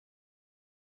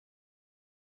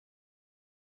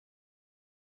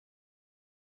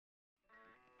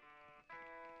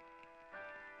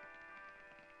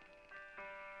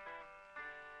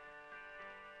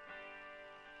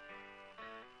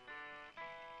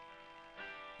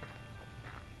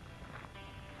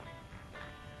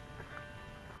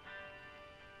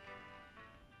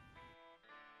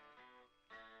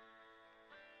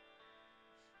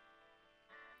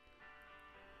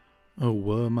Oh,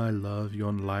 were my love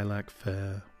yon lilac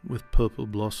fair, with purple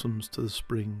blossoms to the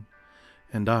spring,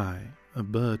 and I, a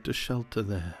bird to shelter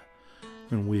there,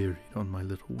 when wearied on my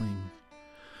little wing.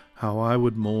 How I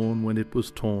would mourn when it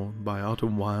was torn by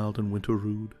autumn wild and winter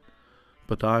rude,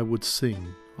 but I would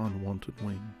sing on wonted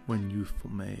wing when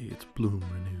youthful May its bloom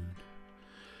renewed.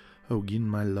 Oh, gin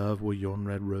my love were yon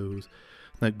red rose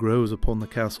that grows upon the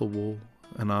castle wall,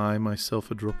 and I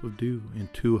myself a drop of dew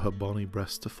into her bonny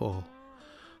breast to fall,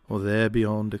 or there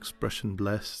beyond expression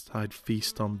blest I'd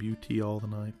feast on beauty all the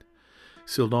night,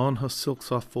 sealed on her silk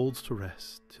soft folds to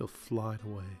rest, till flied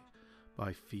away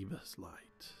by Phoebus'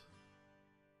 light.